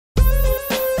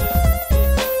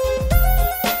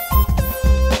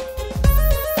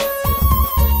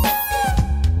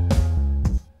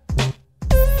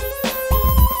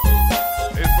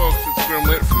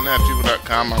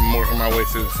my way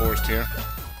through the forest here.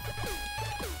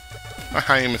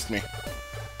 Aha, you missed me.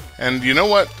 And you know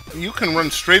what? You can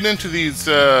run straight into these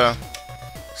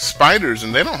spiders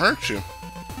and they don't hurt you.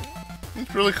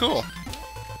 It's really cool.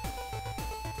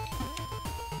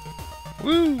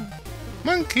 Woo!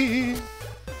 Monkey!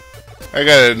 I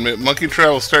gotta admit, monkey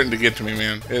travel's starting to get to me,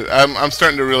 man. I'm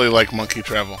starting to really like monkey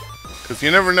travel. Because you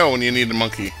never know when you need a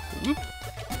monkey. Whoop.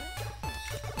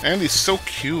 And he's so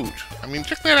cute. I mean,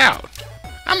 check that out.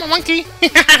 I'm a monkey!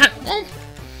 Oh,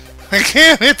 I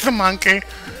can't hit the monkey!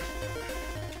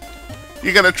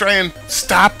 You gotta try and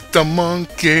stop the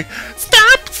monkey!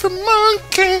 Stop the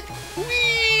monkey!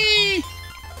 Whee!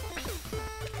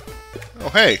 Oh,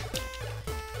 hey.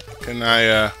 Can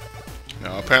I,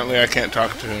 no, apparently I can't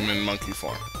talk to him in monkey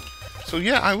form. So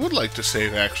yeah, I would like to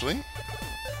save, actually.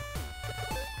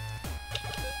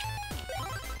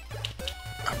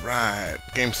 Alright,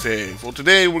 game save. Well,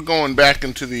 today we're going back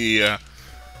into the,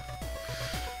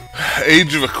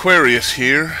 Age of Aquarius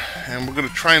here, and we're going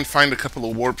to try and find a couple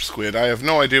of warp squid. I have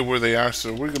no idea where they are,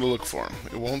 so we're going to look for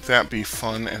them. Won't that be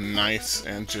fun and nice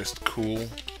and just cool?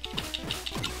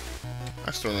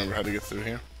 I still remember how to get through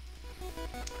here.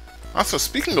 Also,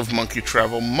 speaking of monkey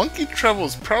travel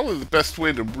is probably the best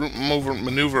way to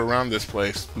maneuver around this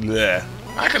place. Blech.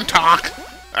 I can talk!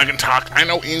 I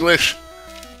know English!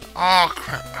 Oh,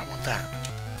 crap, I want that.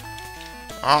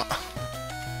 Oh.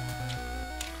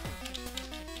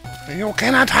 You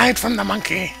cannot hide from the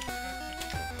monkey!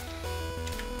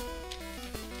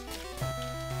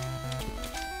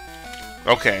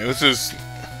 Okay, this is...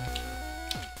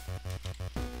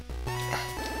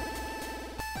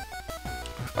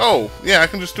 Oh, yeah, I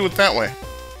can just do it that way.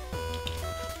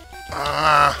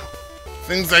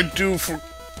 Things I do for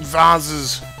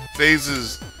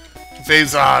vases.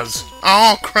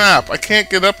 Oh, crap, I can't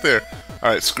get up there.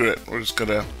 Alright, screw it. We're just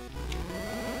gonna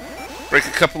break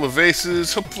a couple of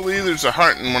vases. Hopefully there's a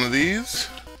heart in one of these.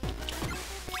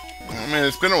 I mean,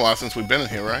 it's been a while since we've been in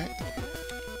here, right?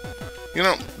 You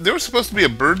know, there was supposed to be a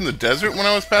bird in the desert when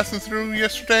I was passing through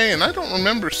yesterday, and I don't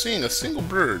remember seeing a single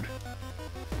bird.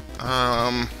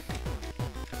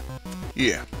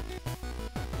 Yeah.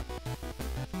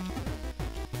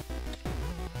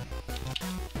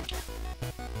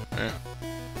 Yeah.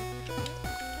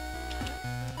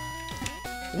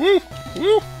 Woo!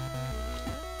 Woo!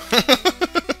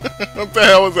 What the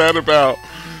hell was that about?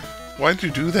 Why'd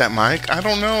you do that, Mike? I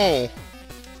don't know.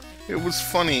 It was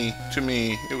funny to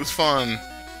me. It was fun.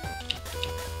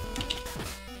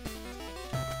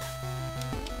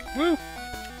 Woo!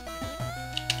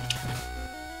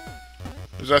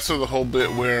 There's also the whole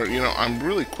bit where, you know, I'm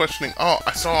really questioning... Oh,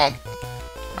 I saw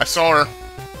her.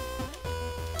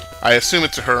 I assume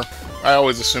it's a her. I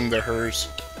always assume they're hers.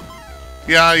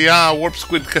 Yeah, warp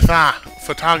squid katha,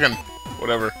 fatagan,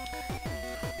 whatever.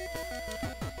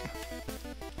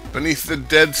 Beneath the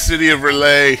dead city of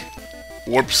Relay,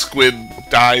 warp squid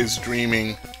dies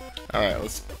dreaming. Alright,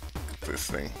 let's get this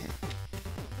thing here.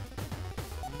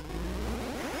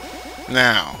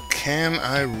 Now, can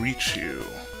I reach you?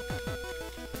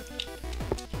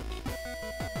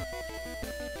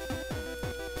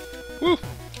 Woo!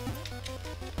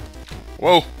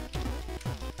 Whoa!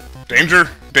 Danger!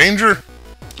 Danger!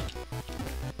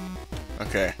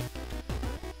 Okay.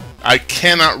 I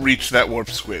cannot reach that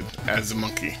warp squid as a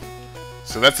monkey.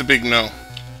 So that's a big no.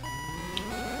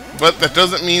 But that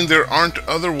doesn't mean there aren't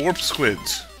other warp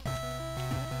squids.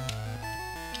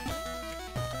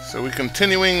 So we're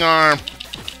continuing our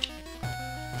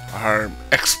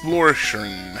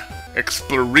exploration.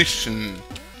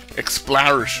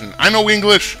 I know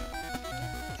English!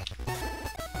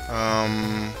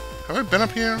 Have I been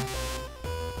up here?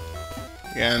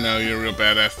 Yeah, no, you're a real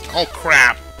badass. Oh,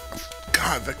 crap!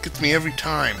 God, that gets me every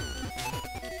time.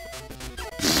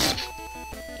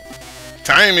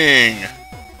 Timing!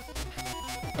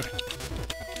 Okay.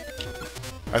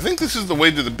 I think this is the way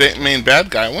to the main bad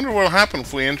guy. I wonder what will happen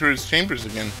if we enter his chambers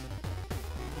again.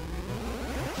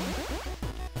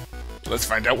 Let's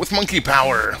find out with monkey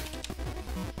power!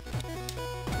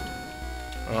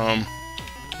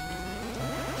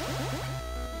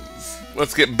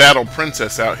 Let's get Battle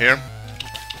Princess out here.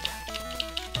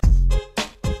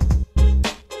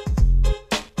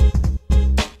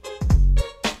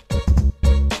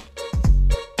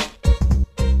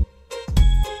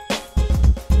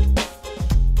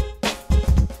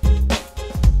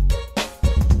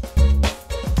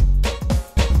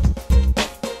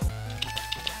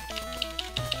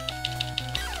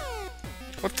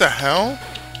 What the hell?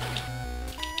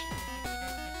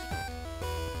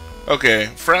 Okay,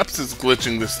 Fraps is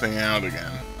glitching this thing out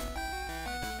again.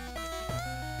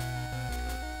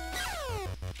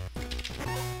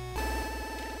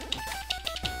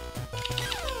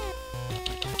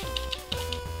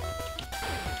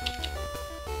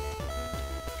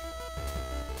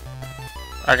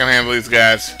 I can handle these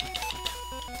guys.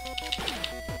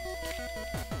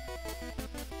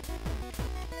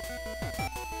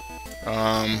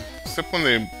 Except when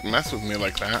they mess with me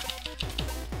like that.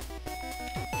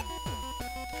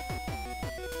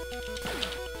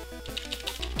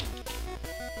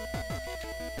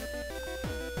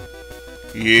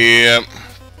 Yep.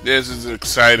 This is an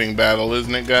exciting battle,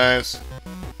 isn't it, guys?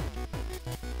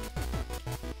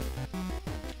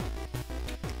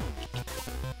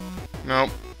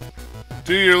 Nope.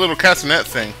 Do your little castanet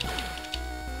thing.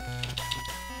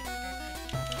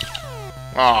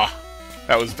 Aw,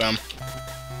 that was dumb.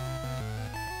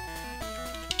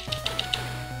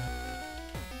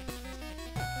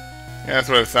 Yeah, that's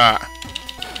what I thought.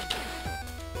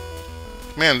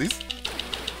 Man, these...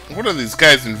 What are these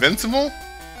guys, invincible?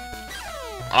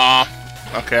 Ah,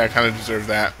 okay, I kind of deserve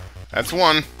that. That's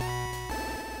one.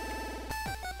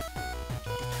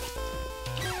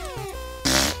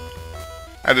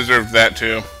 I deserved that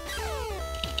too.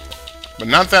 But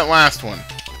not that last one.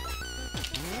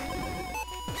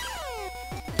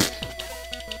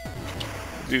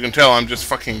 As you can tell, I'm just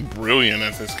fucking brilliant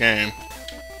at this game.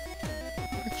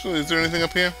 Actually, is there anything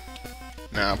up here?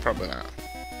 No, probably not.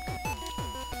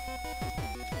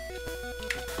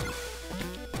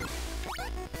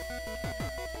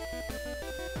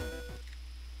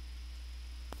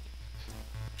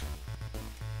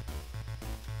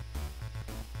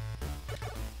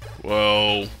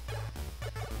 Whoa.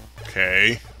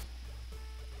 Okay.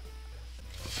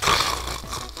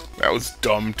 That was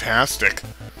dumb-tastic.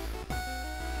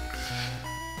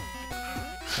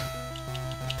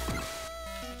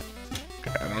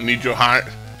 Okay, I don't need your heart.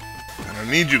 I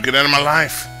don't need you. Get out of my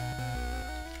life.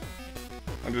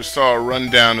 I just saw a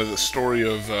rundown of the story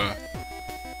of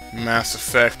Mass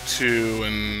Effect 2,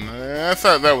 and I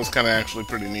thought that was kind of actually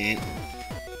pretty neat.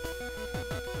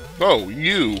 Oh,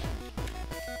 you.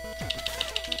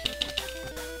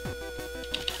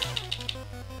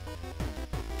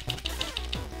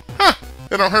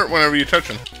 They don't hurt whenever you touch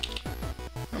them.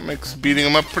 That makes beating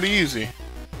them up pretty easy.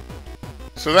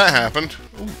 So that happened.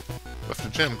 Ooh, left a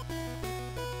gem.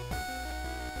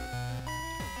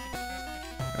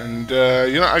 And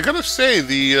you know, I gotta say,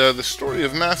 the story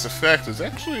of Mass Effect is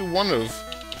actually one of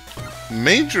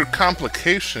major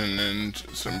complication and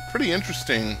some pretty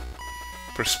interesting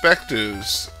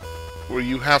perspectives, where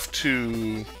you have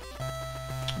to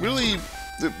really.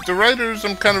 The writers,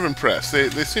 I'm kind of impressed. They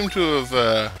seem to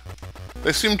have.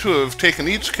 They seem to have taken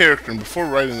each character and before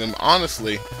writing them,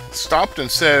 honestly, stopped and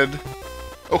said,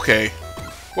 okay,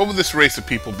 what would this race of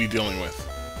people be dealing with?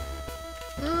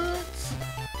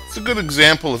 It's a good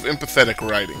example of empathetic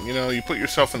writing. You know, you put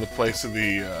yourself in the place of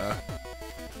the,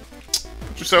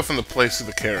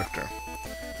 character.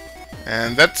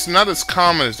 And that's not as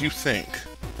common as you think.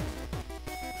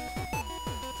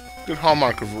 Good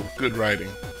hallmark of good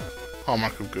writing.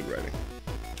 Hallmark of good writing.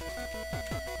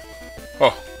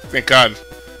 Oh. Thank God.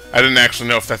 I didn't actually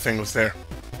know if that thing was there.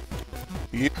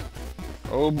 Yeah.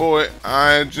 Oh boy,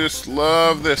 I just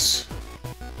love this.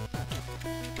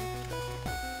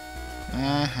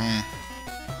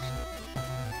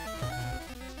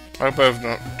 I hope I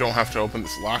don't have to open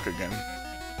this lock again.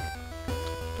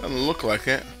 Doesn't look like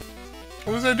it.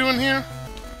 What was I doing here?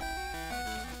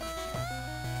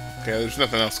 Okay, there's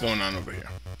nothing else going on over here.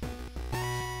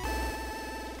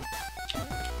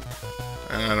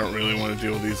 And I don't really want to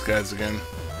deal with these guys again.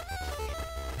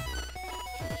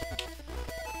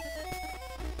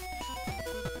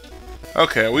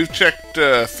 Okay, we've checked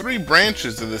 3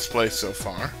 branches of this place so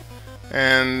far.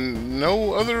 And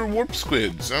no other warp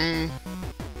squids. I'm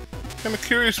kind of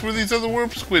curious where these other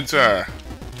warp squids are.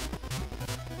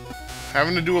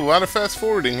 Having to do a lot of fast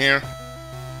forwarding here.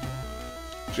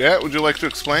 Jet, would you like to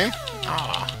explain?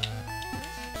 Ah.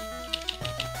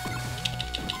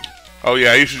 Oh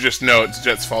yeah, you should just know it's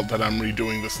Jet's fault that I'm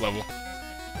redoing this level.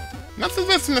 Not that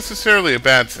that's necessarily a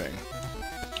bad thing.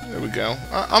 There we go.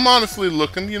 I'm honestly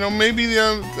looking, you know, maybe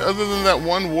other than that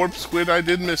one warp squid, I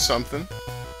did miss something.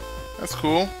 That's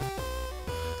cool.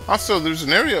 Also, there's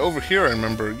an area over here I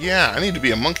remember. Yeah, I need to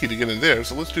be a monkey to get in there,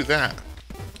 so let's do that.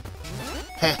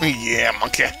 Oh yeah,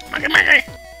 monkey! Monkey, monkey!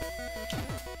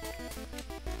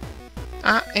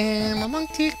 I am a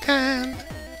monkey kind.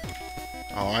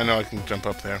 Oh, I know I can jump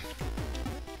up there.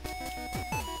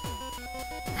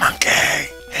 Monkey!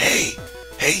 Hey!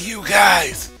 Hey, you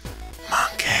guys!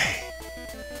 Monkey!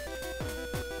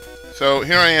 So,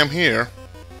 here I am here.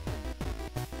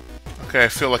 Okay, I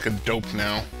feel like a dope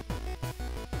now.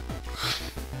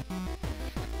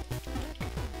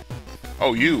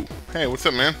 Oh, you. Hey, what's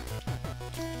up, man?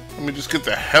 Let me just get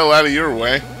the hell out of your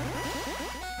way.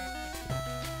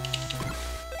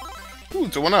 Ooh,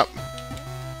 it's a 1-up.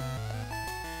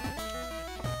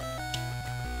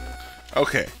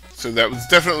 Okay, so that was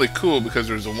definitely cool because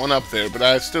there's a 1-up there, but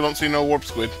I still don't see no warp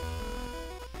squid.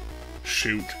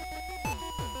 Shoot.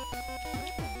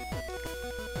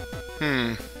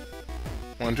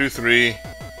 1, 2, 3.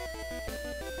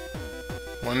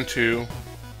 1, 2.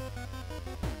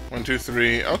 1, 2,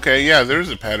 3. Okay, yeah, there's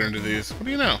a pattern to these. What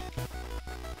do you know?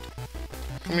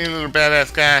 Come here, little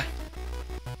badass guy.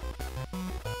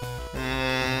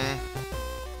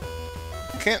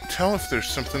 Can't tell if there's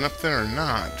something up there or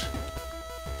not.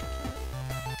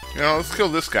 You know, let's kill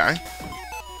this guy.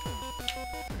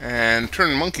 And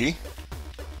turn monkey.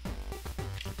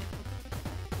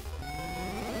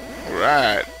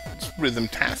 Alright. It's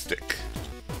rhythm-tastic.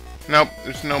 Nope,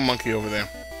 there's no monkey over there.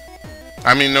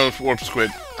 I mean, no warp squid.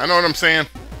 I know what I'm saying.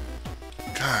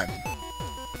 God.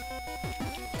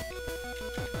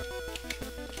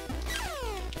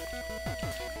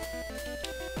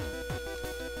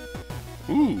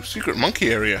 Ooh, secret monkey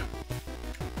area.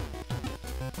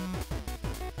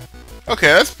 Okay,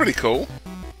 that's pretty cool.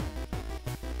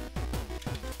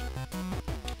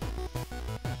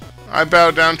 I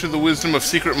bow down to the wisdom of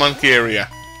secret monkey area.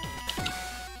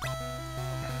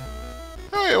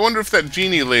 Oh, I wonder if that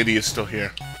genie lady is still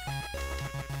here.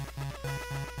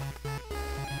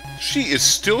 She is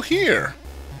still here.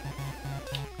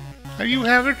 Are you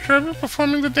having trouble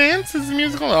performing the dance? Is the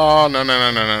musical? Oh, no.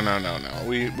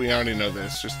 We already know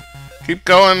this. Just keep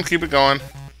going, keep it going.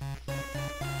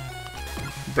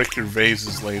 Break your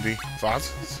vases, lady.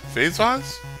 Vases? Vase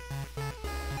vase?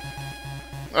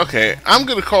 Okay, I'm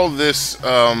gonna call this,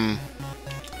 yeah,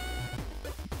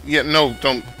 no,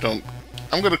 don't.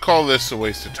 I'm gonna call this a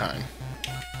waste of time.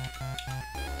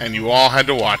 And you all had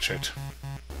to watch it.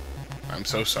 I'm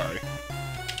so sorry.